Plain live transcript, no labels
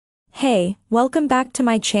Hey, welcome back to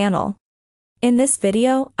my channel. In this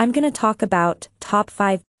video, I'm gonna talk about top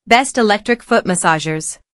 5 best electric foot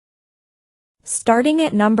massagers. Starting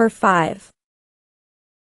at number 5.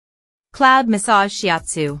 Cloud Massage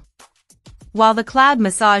Shiatsu. While the Cloud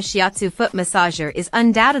Massage Shiatsu foot massager is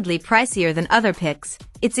undoubtedly pricier than other picks,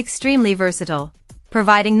 it's extremely versatile,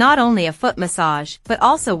 providing not only a foot massage but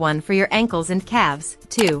also one for your ankles and calves,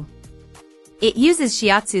 too. It uses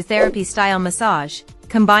Shiatsu therapy-style massage,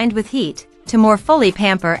 combined with heat, to more fully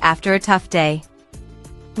pamper after a tough day.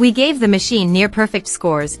 We gave the machine near-perfect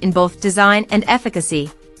scores in both design and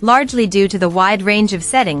efficacy, largely due to the wide range of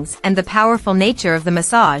settings and the powerful nature of the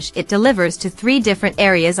massage it delivers to 3 different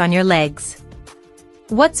areas on your legs.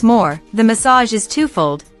 What's more, the massage is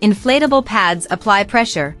twofold. Inflatable pads apply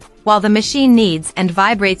pressure, while the machine kneads and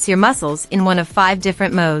vibrates your muscles in one of 5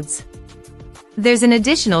 different modes. There's an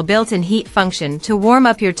additional built-in heat function to warm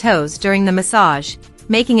up your toes during the massage,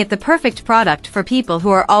 making it the perfect product for people who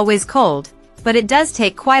are always cold, but it does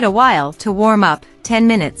take quite a while to warm up, 10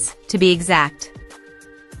 minutes, to be exact.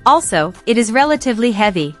 Also, it is relatively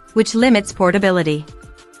heavy, which limits portability.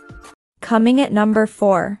 Coming at number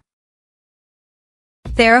 4.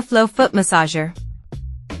 TheraFlow Foot Massager.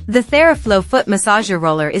 The TheraFlow Foot Massager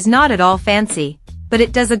Roller is not at all fancy, but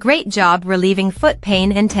it does a great job relieving foot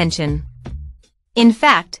pain and tension. In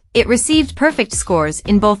fact, it received perfect scores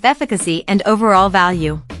in both efficacy and overall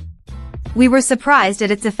value. We were surprised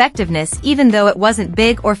at its effectiveness even though it wasn't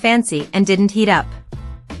big or fancy and didn't heat up.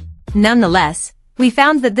 Nonetheless, we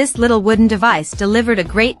found that this little wooden device delivered a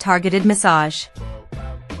great targeted massage.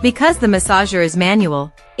 Because the massager is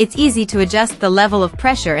manual, it's easy to adjust the level of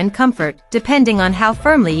pressure and comfort depending on how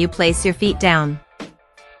firmly you place your feet down.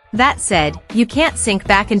 That said, you can't sink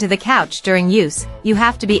back into the couch during use, you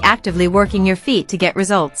have to be actively working your feet to get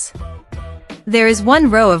results. There is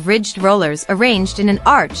one row of ridged rollers arranged in an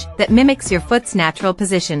arch that mimics your foot's natural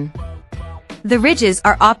position. The ridges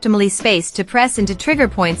are optimally spaced to press into trigger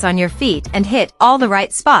points on your feet and hit all the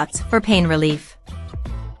right spots for pain relief.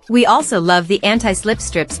 We also love the anti-slip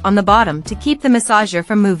strips on the bottom to keep the massager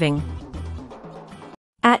from moving.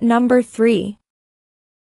 At number 3.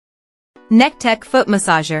 Nekteck Foot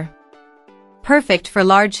Massager. Perfect for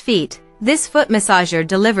large feet, this foot massager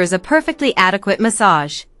delivers a perfectly adequate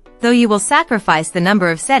massage. Though you will sacrifice the number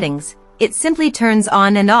of settings, it simply turns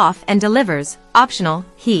on and off and delivers, optional,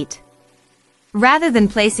 heat. Rather than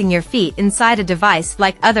placing your feet inside a device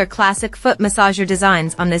like other classic foot massager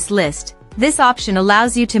designs on this list, this option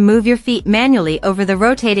allows you to move your feet manually over the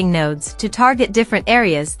rotating nodes to target different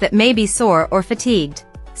areas that may be sore or fatigued,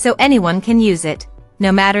 so anyone can use it,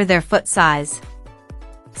 no matter their foot size.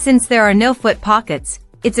 Since there are no foot pockets,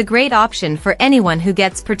 it's a great option for anyone who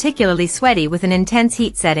gets particularly sweaty with an intense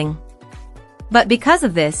heat setting. But because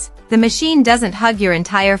of this, the machine doesn't hug your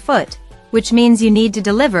entire foot, which means you need to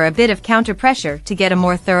deliver a bit of counter pressure to get a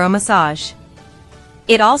more thorough massage.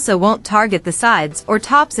 It also won't target the sides or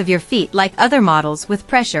tops of your feet like other models with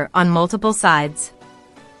pressure on multiple sides.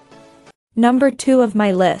 Number 2 of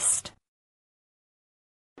my list.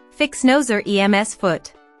 Phixnozar EMS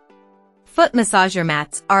Foot. Foot massager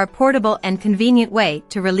mats are a portable and convenient way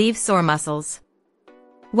to relieve sore muscles.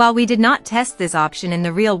 While we did not test this option in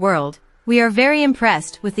the real world, we are very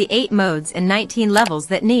impressed with the 8 modes and 19 levels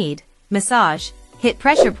that knead, massage, hit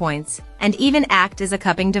pressure points, and even act as a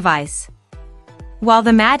cupping device. While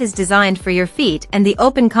the mat is designed for your feet and the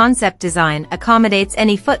open concept design accommodates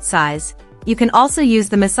any foot size, you can also use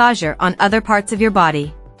the massager on other parts of your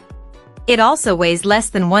body. It also weighs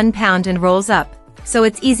less than 1 pound and rolls up, so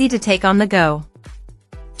it's easy to take on the go.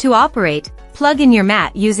 To operate, plug in your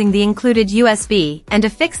mat using the included USB and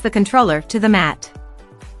affix the controller to the mat.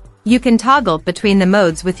 You can toggle between the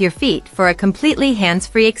modes with your feet for a completely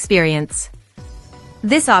hands-free experience.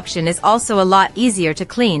 This option is also a lot easier to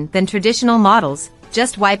clean than traditional models,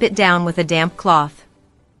 just wipe it down with a damp cloth.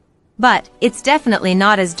 But, it's definitely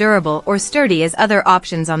not as durable or sturdy as other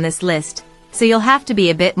options on this list, so you'll have to be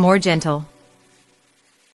a bit more gentle.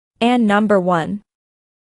 And number 1.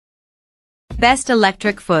 Best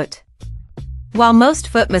Electric Foot. While most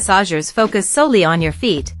foot massagers focus solely on your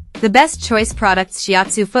feet, the best choice product's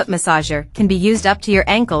Shiatsu foot massager can be used up to your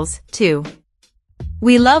ankles, too.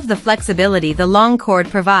 We love the flexibility the long cord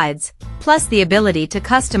provides, plus the ability to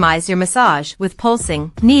customize your massage with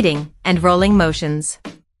pulsing, kneading, and rolling motions.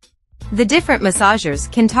 The different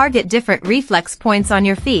massagers can target different reflex points on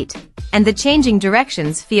your feet, and the changing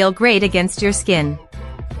directions feel great against your skin.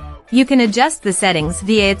 You can adjust the settings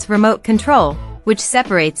via its remote control, which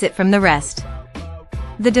separates it from the rest.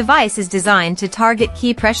 The device is designed to target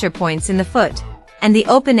key pressure points in the foot, and the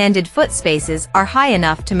open-ended foot spaces are high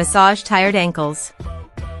enough to massage tired ankles.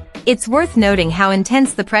 It's worth noting how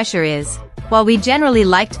intense the pressure is. While we generally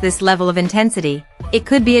liked this level of intensity, it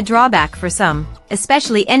could be a drawback for some,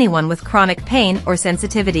 especially anyone with chronic pain or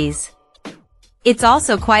sensitivities. It's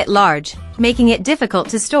also quite large, making it difficult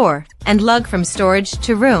to store and lug from storage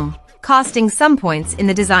to room, costing some points in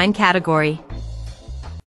the design category.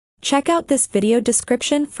 Check out this video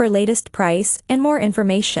description for latest price and more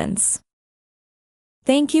informations.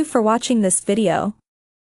 Thank you for watching this video.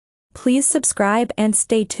 Please subscribe and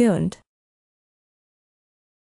stay tuned.